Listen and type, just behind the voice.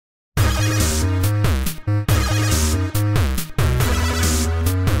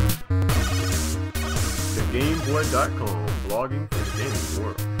ForzaMotorsport.com, blogging for the gaming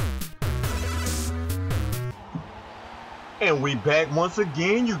world. And we back once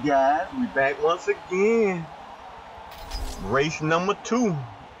again, you guys. We back once again. Race number 2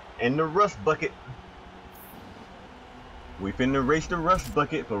 in the rust bucket. We finna race the rust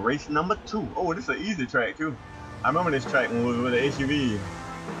bucket for race number 2. Oh, this is an easy track too. I remember this track when we was with the SUV.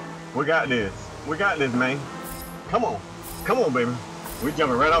 We got this. We got this, man. Come on. Come on, baby. We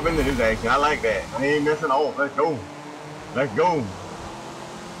jumping right off into this action. I like that. I ain't messing off. Let's go. Let's go.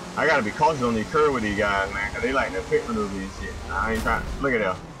 I gotta be cautious on these curves with these guys, man, cause they like to pick maneuver and shit. I ain't trying. Look at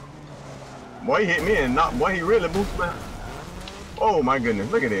that. Boy, he hit me and not. Boy, he really boosted me. Oh my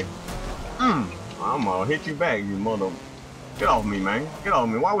goodness, look at this. I'm gonna hit you back, you mother. Get off me, man. Get off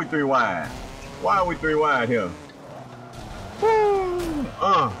me. Why are we 3 wide? Why are we 3 wide here? Woo!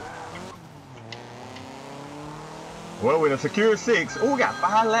 Well, with a secure 6. Oh, we got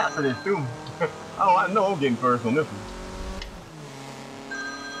 5 laps of this too. Oh, I know I'm getting first on this one.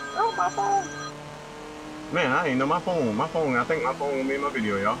 Oh, my phone. Man, I ain't know my phone. My phone, I think my phone will be in my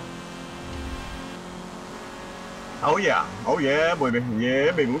video, y'all. Oh, yeah. Oh, yeah, baby.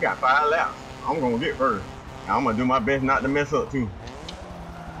 Yeah, baby. We got 5 laps. I'm going to get first. I'm going to do my best not to mess up, too.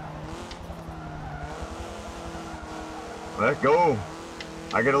 Let's go.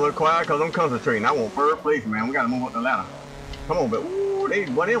 I get a little quiet because I'm concentrating. I want third place, man. We got to move up the ladder. Come on, baby. Ooh,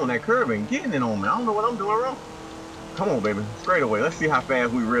 they on that curve and getting it on me. I don't know what I'm doing wrong. Come on, baby. Straight away. Let's see how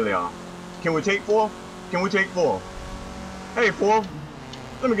fast we really are. Can we take 4th? Can we take 4th? Hey, 4th.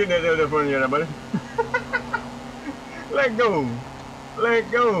 Let me get that there front of you there, buddy. Let go.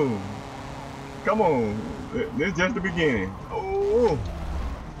 Let go. Come on. This is just the beginning. Oh.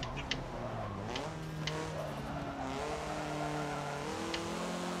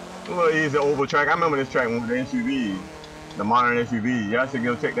 A little easy oval track. I remember this track with the SUV. The modern SUV. Y'all should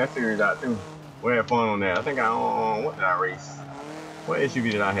go check that series out, too. We had fun on that. I think what did I race? What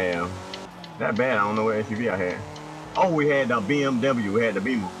SUV did I have? That bad, I don't know what SUV I had. Oh, we had the BMW, we had the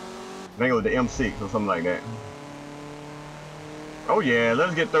Beamer. I think it was the M6 or something like that. Oh yeah,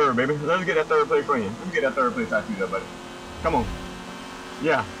 let's get third, baby. Let's get that third place for you. Let's get that third place out you there, buddy. Come on.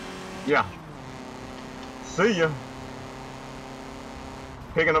 Yeah. Yeah. See ya.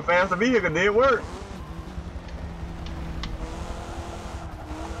 Picking a faster vehicle did work.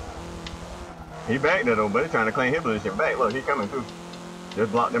 He back there though, buddy, trying to claim his position back. Look, he coming through.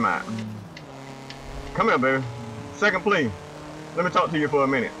 Just blocked him out. Come here, baby. Second plea. Let me talk to you for a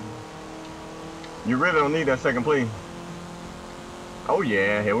minute. You really don't need that second plea. Oh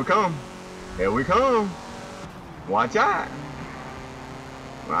yeah, here we come. Here we come. Watch out.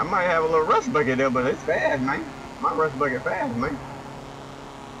 I might have a little rust bucket there, but it's fast, man. My rust bucket fast, man.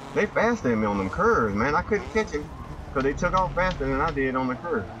 They faster than me on them curves, man. I couldn't catch him because they took off faster than I did on the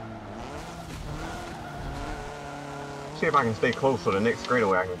curve. See if I can stay close so the next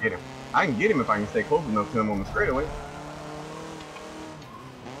straightaway I can get him. I can get him if I can stay close enough to him on the straightaway.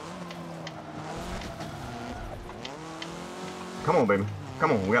 Come on, baby.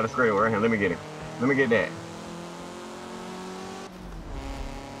 Come on, we got a straightaway right here. Let me get him. Let me get that.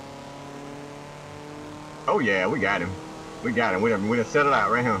 Oh yeah, we got him. We got him. We done set it out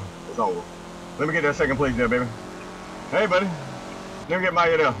right here. It's over. Let me get that second place there, baby. Hey, buddy. Let me get by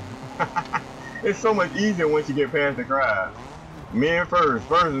you there. It's so much easier once you get past the crowd. Me and first.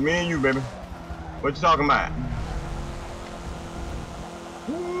 First is me and you, baby. What you talking about?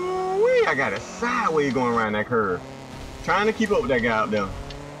 Ooh-wee, I got it sideways going around that curve. Trying to keep up with that guy out there.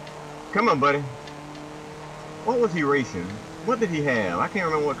 Come on, buddy. What was he racing? What did he have? I can't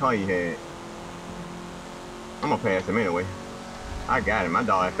remember what car he had. I'm gonna pass him anyway. I got him. My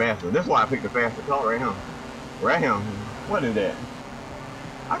dog is faster. That's why I picked the faster car right here. Right here. What is that?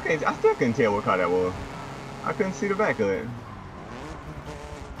 I still couldn't tell what car that was. I couldn't see the back of it.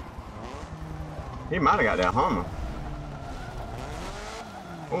 He might have got that Hummer.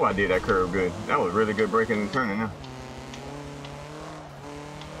 Oh, I did that curve good. That was really good braking and turning now.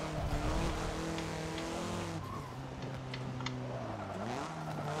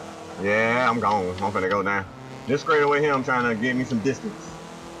 Yeah, I'm gone. I'm finna go down. This straightaway here, I'm trying to get me some distance.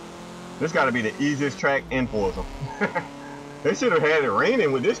 This gotta be the easiest track in Forza. They should have had it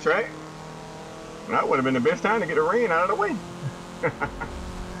raining with this track. That would have been the best time to get the rain out of the way.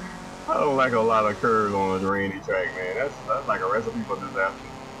 I don't like a lot of curves on a rainy track, man. That's like a recipe for disaster.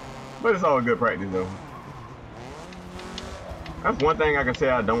 But it's all good practice though. That's one thing I can say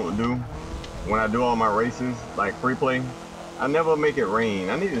I don't do when I do all my races, like free play. I never make it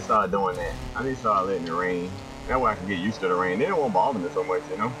rain. I need to start doing that. I need to start letting it rain. That way I can get used to the rain. Then it won't bother me so much,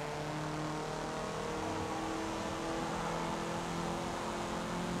 you know?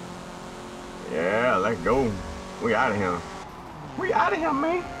 Yeah, let's go. We out of here. We out of here,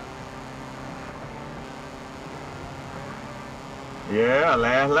 man. Yeah,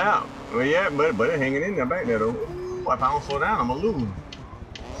 last lap. Well, yeah, but it's hanging in there back there, though. Ooh, if I don't slow down, I'm going to lose.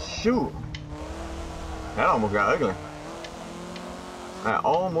 Shoot. That almost got ugly. That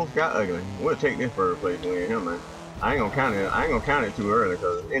almost got ugly. We'll take this first place win here, man. I ain't gonna count it. I ain't gonna count it too early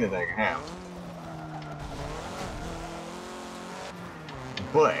because anything can happen.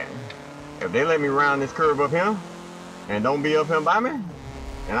 But if they let me round this curve up here and don't be up here by me,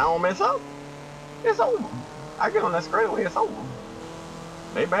 and I don't mess up, it's over. I get on that straightaway, it's over.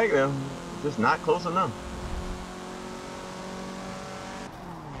 They back there, just not close enough.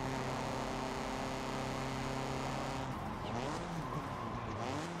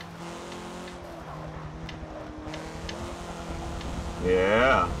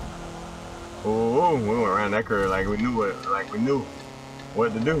 Yeah. Ooh, we went around that curve like we knew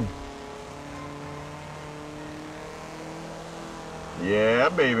what to do. Yeah,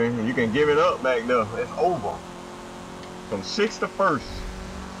 baby. You can give it up back there. It's over. From 6th to 1st.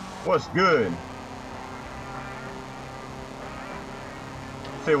 What's good?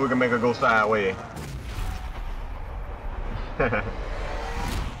 See if we can make her go sideways.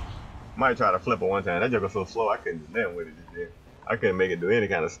 Might try to flip her one time. That joke was so slow I couldn't do nothing with it just then. I couldn't make it do any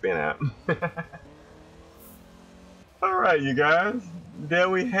kind of spin out. Alright, you guys. There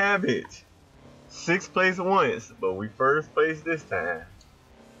we have it. 6th place once, but we 1st place this time.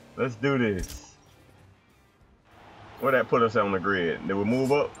 Let's do this. Where that put us on the grid? Did we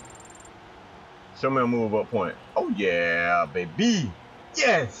move up? Show me a move up point. Oh yeah, baby.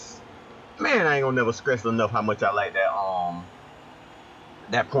 Yes! Man, I ain't gonna never stress enough how much I like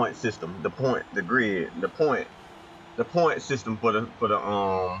that point system. The grid, the point system for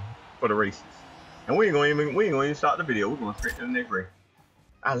the races. And we ain't gonna even start the video. We're going straight to the next race.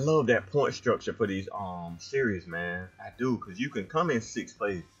 I love that point structure for these series, man. I do, cause you can come in 6th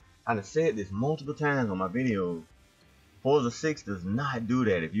place. I've said this multiple times on my videos. Forza 6 does not do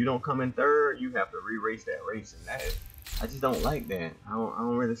that. If you don't come in 3rd, you have to re-race that race, and I just don't like that. I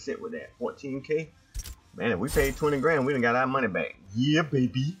don't really sit with that. 14K, man. If we paid 20 grand, we done got our money back. Yeah,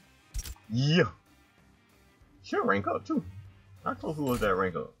 baby. Yeah. Should rank up too. How close was that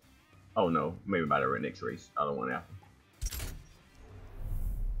rank up? Oh no, maybe by the next race. I don't want after.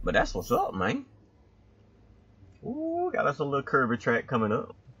 But that's what's up, man. Ooh, got us a little curvy track coming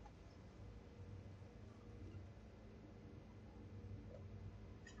up.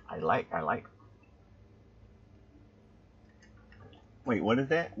 I like. Wait, what is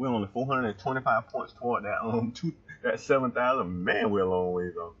that? We're only 425 points toward that 7,000. Man, we're a long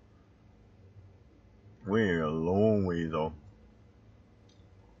ways off. We're a long ways off.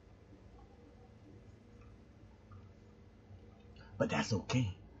 But that's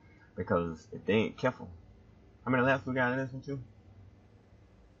okay, because if they ain't careful. How many laps we got in this one too?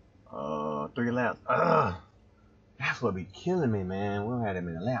 3 laps. That's what be killing me, man. We don't have that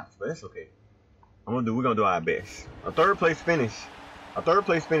many laps, but it's okay. We're gonna do our best. A 3rd place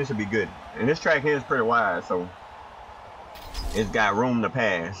finish would be good. And this track here is pretty wide, so it's got room to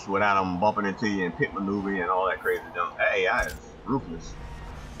pass without them bumping into you and pit maneuver and all that crazy junk. That AI is ruthless.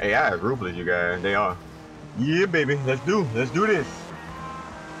 AI is ruthless, you guys. They are. Yeah, baby. Let's do this. Let's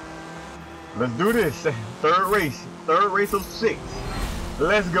do this. 3rd race of 6.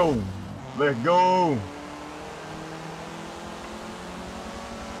 Let's go. Let's go.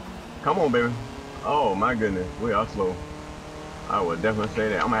 Come on, baby. Oh my goodness, we are slow. I would definitely say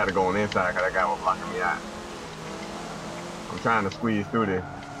that. I'm gonna have to go on the inside because that guy was blocking me out. I'm trying to squeeze through this.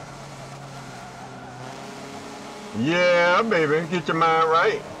 Yeah, baby. Get your mind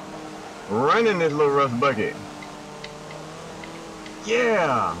right. Running this little rust bucket.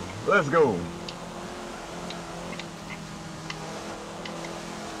 Yeah. Let's go.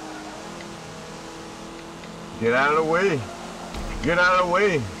 Get out of the way. Get out of the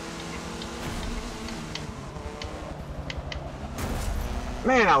way.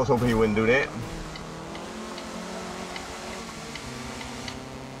 Man, I was hoping he wouldn't do that.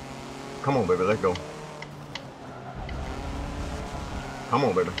 Come on, baby. Let's go. Come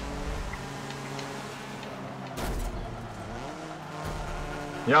on, baby.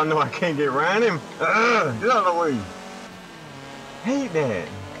 Y'all know I can't get around him. Get out of the way. Hate that.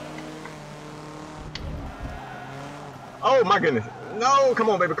 Oh my goodness. No,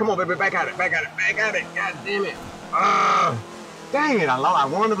 come on, baby. Come on, baby. Back at it. Back at it. Back at it. God damn it. Dang it. I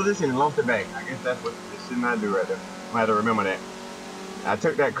won the position and lost it back. I guess that's what this should not do right there. I have to remember that. I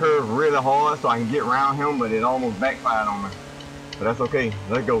took that curve really hard so I can get around him, but it almost backfired on me. But that's okay.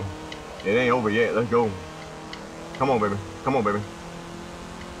 Let's go. It ain't over yet. Let's go. Come on, baby. Come on, baby.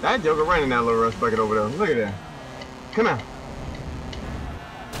 That joker running that little rust bucket over there. Look at that. Come on.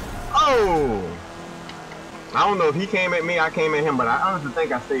 Oh! I don't know if he came at me, I came at him, but I honestly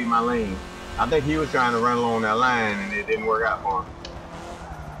think I stayed in my lane. I think he was trying to run along that line and it didn't work out for him.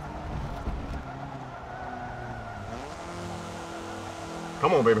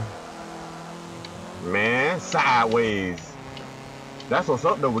 Come on, baby. Man, sideways. That's what's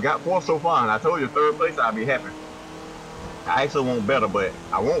up, though. We got 4 so far, and I told you 3rd place, I'd be happy. I actually want better, but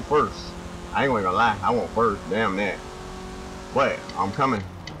I want 1st. I ain't gonna lie, I want 1st. Damn that. But I'm coming.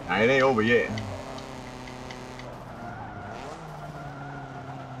 It ain't over yet.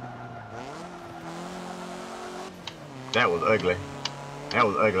 That was ugly. That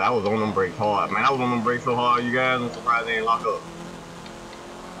was ugly. I was on them brakes hard. Man, I was on them brakes so hard, you guys. I'm surprised they ain't locked up.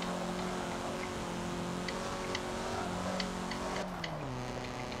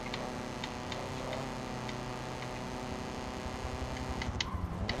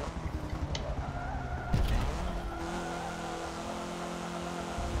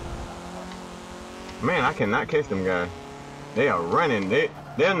 Man, I cannot catch them guys. They are running. They're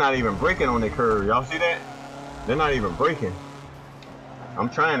not even braking on their curve. Y'all see that? They're not even braking. I'm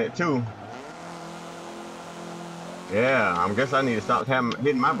trying it too. Yeah, I guess I need to stop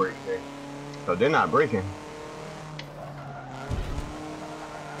hitting my brakes there. So they're not braking.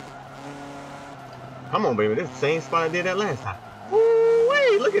 Come on, baby. This is the same spot I did that last time. Ooh,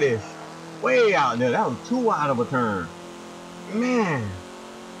 wait, look at this. Way out there. That was too wide of a turn. Man.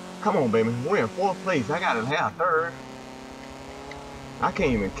 Come on, baby. We're in 4th place. I gotta have 3rd. I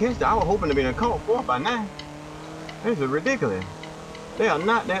can't even catch that. I was hoping to be in caught 4th by now. This is ridiculous. They are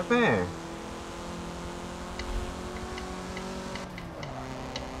not that fast.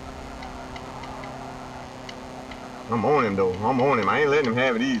 I'm on him, though. I'm on him. I ain't letting him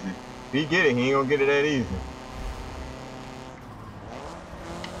have it easy. If he get it, he ain't gonna get it that easy.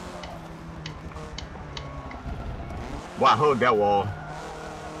 Boy, I hugged that wall.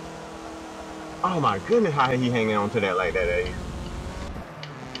 Oh my goodness, how he hanging on to that like that, eh?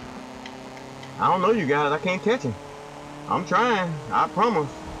 I don't know, you guys. I can't catch him. I'm trying. I promise.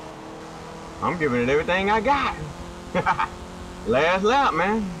 I'm giving it everything I got. Last lap,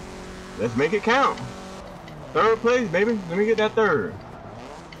 man. Let's make it count. 3rd place, baby. Let me get that 3rd.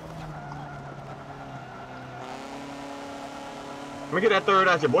 Let me get that 3rd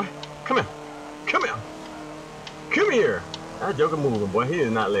out you, boy. Come here. Come here. Come here. That joker moving, boy. He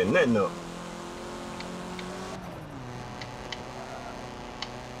is not letting nothing up.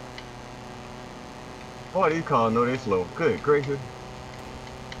 Boy, these cars know they slow. Good gracious.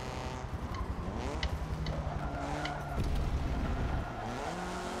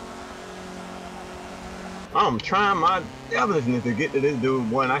 I'm trying my devilishly to get to this dude,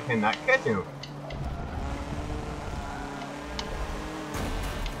 boy, and I cannot catch him.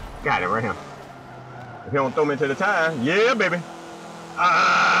 Got it right here. If he don't throw me to the tire, yeah, baby.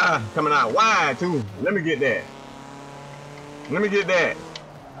 Ah, coming out wide too. Let me get that. Let me get that.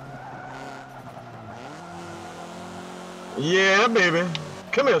 Yeah, baby.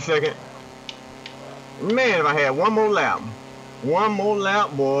 Come here a second. Man, if I had one more lap,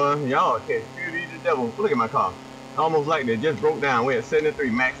 boy, y'all catch beauty the devil. Look at my car. Almost like they just broke down. We're at 73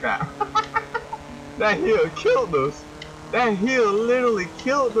 maxed out. That hill killed us. That hill literally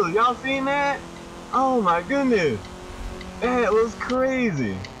killed us. Y'all seen that? Oh my goodness. That was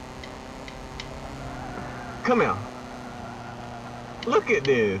crazy. Come here. Look at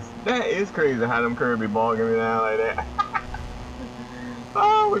this. That is crazy how them curves be bogging me down like that.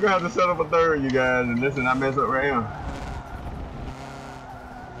 Oh, we're gonna have to set up a 3rd, you guys. And listen, I mess up right here.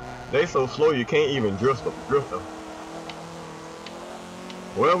 They so slow you can't even drift them.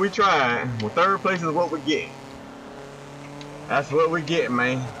 Well, we tried. Well, 3rd place is what we get. That's what we get,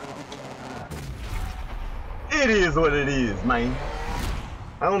 man. It is what it is, man.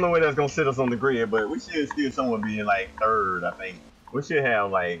 I don't know where that's gonna sit us on the grid, but we should still somewhere be in like 3rd, I think. We should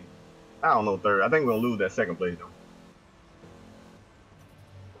have like, I don't know, 3rd. I think we're gonna lose that 2nd place though.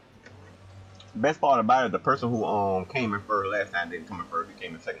 Best part about it, the person who came in 1st last time didn't come in 1st. He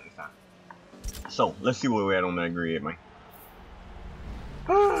came in 2nd this time. So let's see where we're at on that grid, man.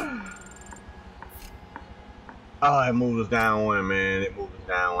 Oh, it moved us down one, man. It moved us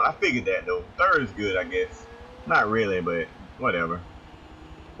down one. I figured that though. 3rd is good, I guess. Not really, but whatever.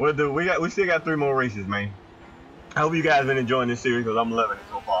 We'll do. We still got 3 more races, man. I hope you guys have been enjoying this series because I'm loving it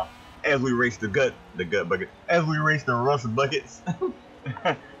so far. As we race the gut bucket. As we race the rust buckets.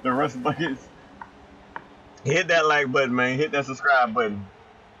 The rust buckets. Hit that like button, man. Hit that subscribe button.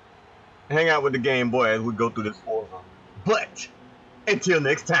 Hang out with the Game Boy as we go through this Forza. But until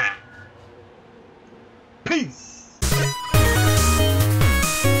next time, peace.